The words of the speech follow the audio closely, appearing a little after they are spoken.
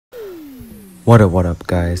What up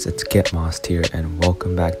guys, it's Get Mossed here and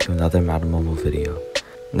welcome back to another Madden Mobile video.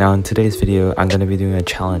 Now in today's video, I'm going to be doing a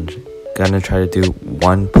challenge. Gonna try to do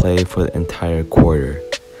one play for the entire quarter.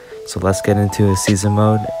 So let's get into a season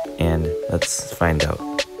mode and let's find out.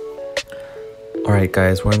 Alright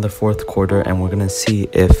guys, we're in the fourth quarter and we're going to see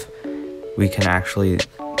if we can actually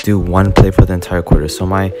do one play for the entire quarter. So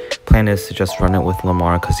my plan is to just run it with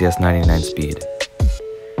Lamar because he has 99 speed.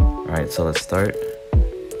 Alright, so let's start.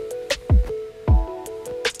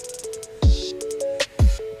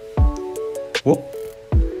 Whoop.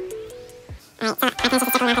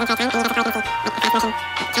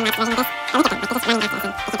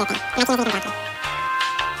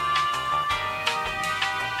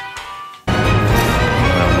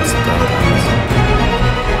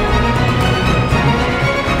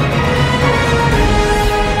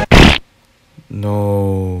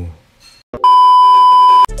 No.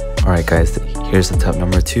 Alright guys, here's the tap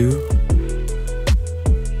number 2.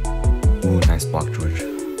 Ooh, nice block, George.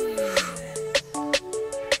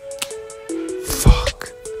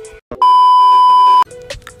 Fuck.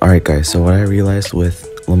 Alright guys, so what I realized with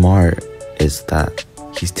Lamar is that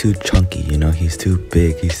he's too chunky, you know, he's too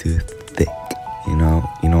big, he's too thick, you know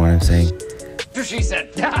what I'm saying? She said.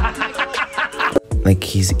 Like,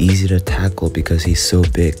 he's easy to tackle because he's so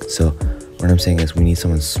big. So what I'm saying is we need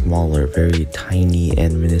someone smaller, very tiny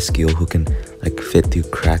and minuscule who can like fit through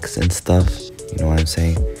cracks and stuff, you know what I'm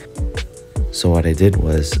saying? So what I did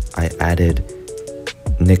was I added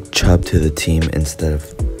Nick Chubb to the team instead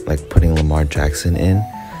of like putting Lamar Jackson in.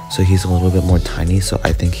 So he's a little bit more tiny, so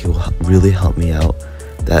I think he will really help me out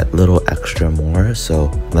that little extra more.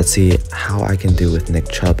 So let's see how I can do with Nick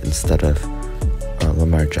Chubb instead of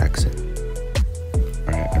Lamar Jackson.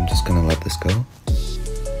 Alright, I'm just gonna let this go.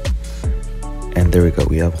 And there we go,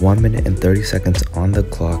 we have 1 minute and 30 seconds on the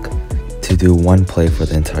clock to do one play for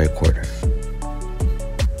the entire quarter.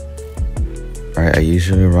 Alright, I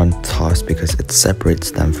usually run toss because it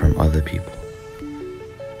separates them from other people.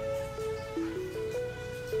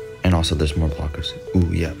 And also there's more blockers.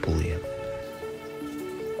 Ooh yeah, bully him.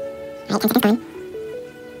 Alright, 10 seconds time.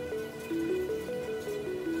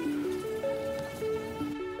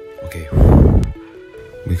 Okay,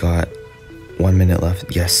 we got 1 minute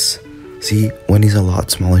left. Yes. See, when he's a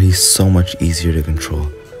lot smaller, he's so much easier to control.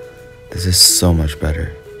 This is so much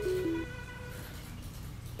better.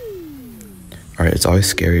 Alright, it's always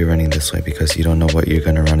scary running this way because you don't know what you're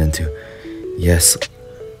gonna run into. Yes,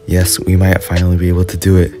 we might finally be able to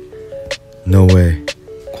do it. No way.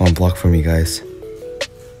 Come on, block for me, guys.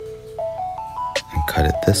 And cut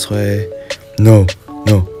it this way. No,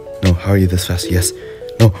 how are you this fast? Yes.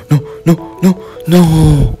 No.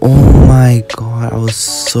 Oh my god, I was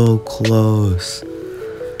so close.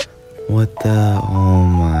 What the, oh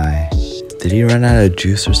my. Did he run out of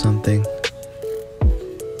juice or something?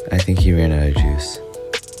 I think he ran out of juice.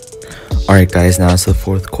 Alright guys, now it's the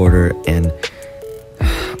fourth quarter and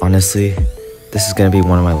honestly, this is gonna be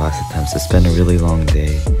one of my last attempts. It's been a really long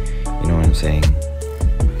day, you know what I'm saying?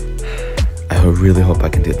 I really hope I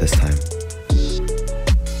can do it this time.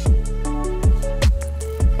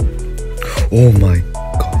 Oh my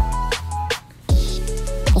god.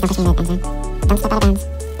 Please don't push me in the end zone. Don't step out of bounds.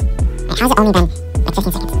 Alright, how's it only been like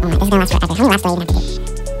 15 seconds? Oh my, this is gonna last forever. How many laps do I even have to do?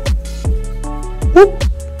 Whoop!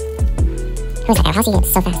 Who's that guy? How's he get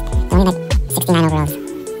so fast? It's only like 69 overalls.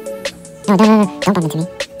 No, don't bump into me.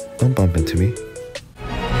 Don't bump into me.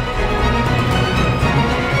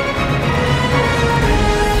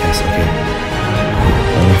 Yes, okay.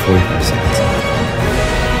 Only 45 seconds.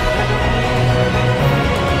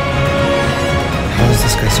 How is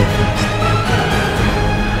this guy so fast?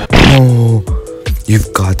 Oh,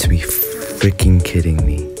 you've got to be freaking kidding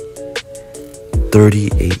me.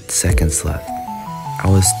 38 seconds left. I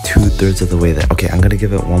was 2/3 of the way there. Okay, I'm gonna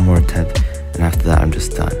give it one more attempt, and after that, I'm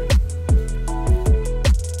just done.